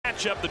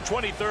matchup, the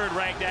 23rd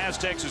ranked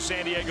Aztecs of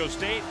San Diego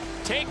State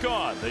take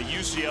on the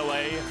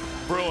UCLA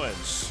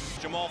Bruins.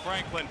 Jamaal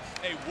Franklin,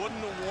 a Wooden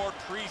Award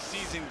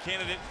preseason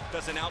candidate,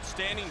 does an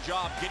outstanding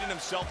job getting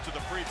himself to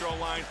the free throw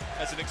line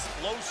as an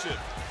explosive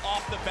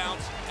off the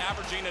bounce,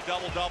 averaging a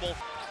double-double.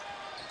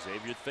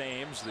 Xavier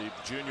Thames, the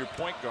junior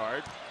point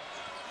guard.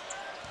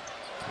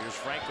 Here's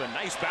Franklin,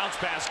 nice bounce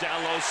pass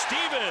down low.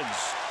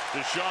 Stevens,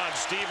 Deshaun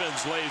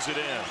Stevens lays it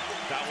in.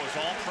 That was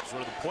all.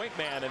 Sort of the point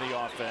man in the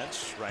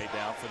offense right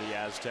now for the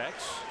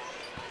Aztecs.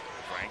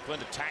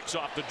 Franklin attacks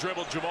off the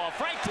dribble. Jamaal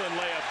Franklin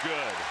layup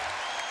good.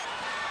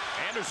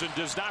 Anderson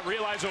does not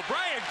realize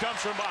O'Brien comes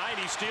from behind.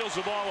 He steals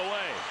the ball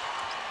away.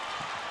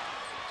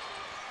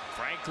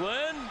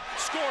 Franklin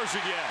scores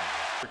again.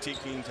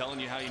 Critiquing, telling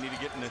you how you need to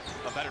get in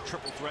a better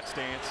triple threat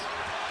stance.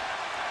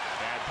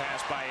 Bad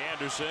pass by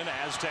Anderson.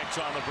 Aztecs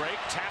on the break.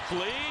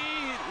 Tapley,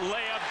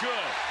 layup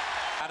good.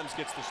 Adams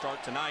gets the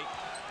start tonight.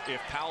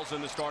 If Powell's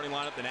in the starting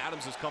lineup, then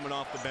Adams is coming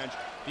off the bench.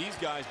 These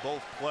guys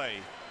both play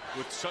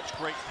with such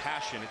great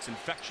passion. It's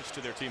infectious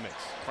to their teammates.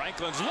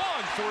 Franklin's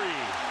long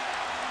three.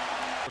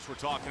 Which we're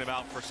talking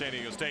about for San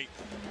Diego State.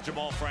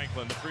 Jamaal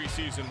Franklin, the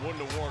preseason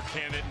Wooden Award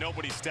candidate.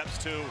 Nobody steps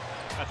to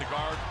at the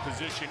guard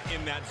position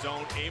in that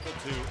zone, able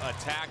to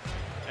attack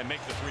and make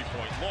the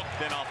three-point look.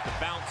 Then off the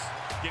bounce,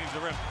 getting to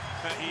the rim.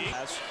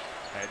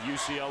 At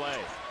UCLA.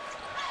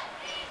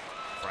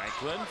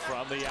 Franklin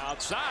from the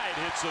outside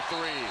hits the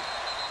three.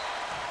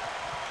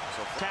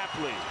 So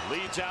Tapley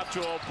leads out to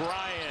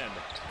O'Brien.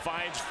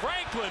 Finds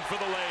Franklin for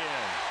the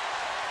lay-in.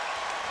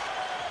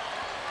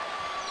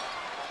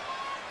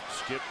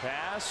 Skip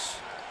pass.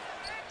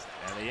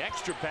 And the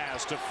extra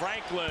pass to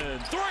Franklin.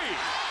 Three!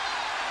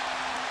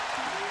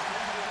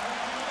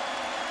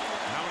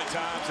 How many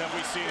times have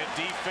we seen a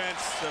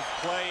defensive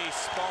play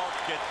spark,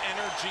 get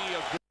energy,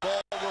 a good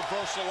ball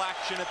reversal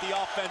action at the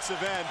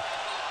offensive end?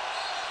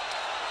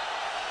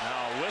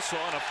 Now a whistle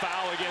and a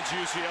foul against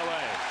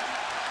UCLA.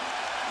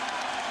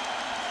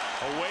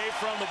 Away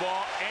from the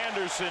ball,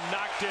 Anderson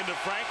knocked into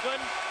Franklin,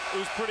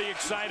 who's pretty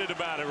excited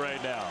about it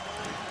right now.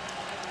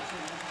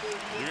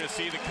 You're going to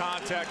see the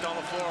contact on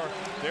the floor.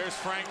 There's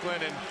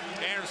Franklin, and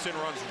Anderson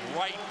runs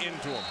right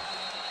into him.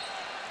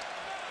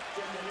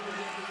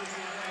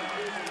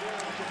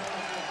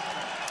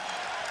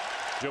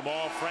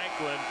 Jamaal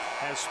Franklin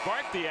has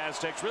sparked the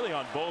Aztecs really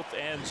on both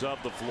ends of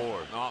the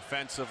floor.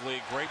 Offensively,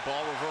 great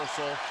ball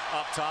reversal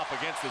up top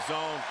against the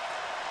zone.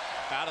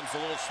 Adams a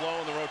little slow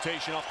in the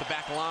rotation off the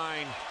back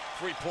line.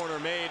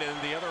 Three-pointer made, and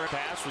the other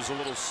pass was a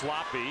little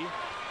sloppy.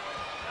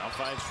 Now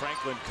finds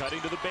Franklin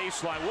cutting to the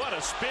baseline. What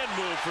a spin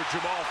move for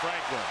Jamaal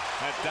Franklin.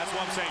 That's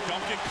what I'm saying.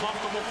 Don't get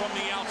comfortable from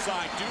the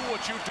outside. Do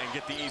what you do and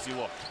get the easy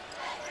look.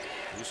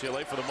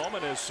 UCLA for the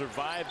moment has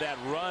survived that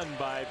run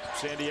by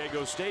San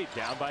Diego State,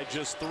 down by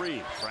just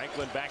 3.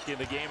 Franklin back in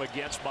the game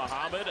against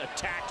Muhammad,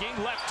 attacking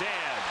left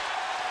hand.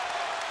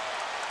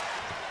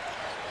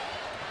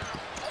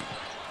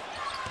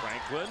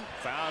 Franklin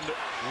found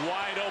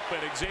wide open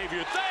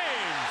Xavier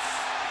Thames.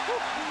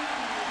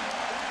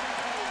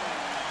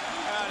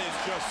 That is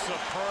just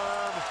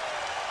superb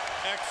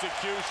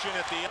execution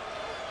at the end.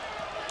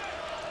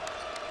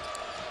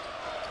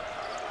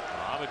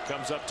 Muhammad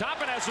comes up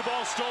top and has the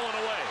ball stolen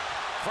away.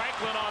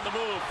 Franklin on the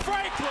move.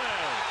 Franklin!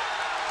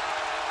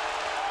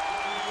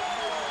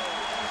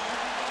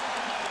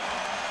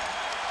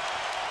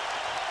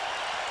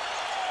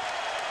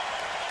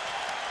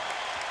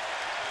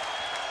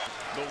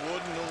 The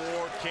Wooden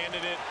Award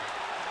candidate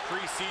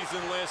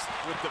preseason list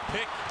with the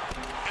pick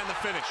and the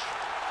finish.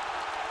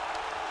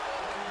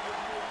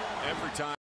 Every time.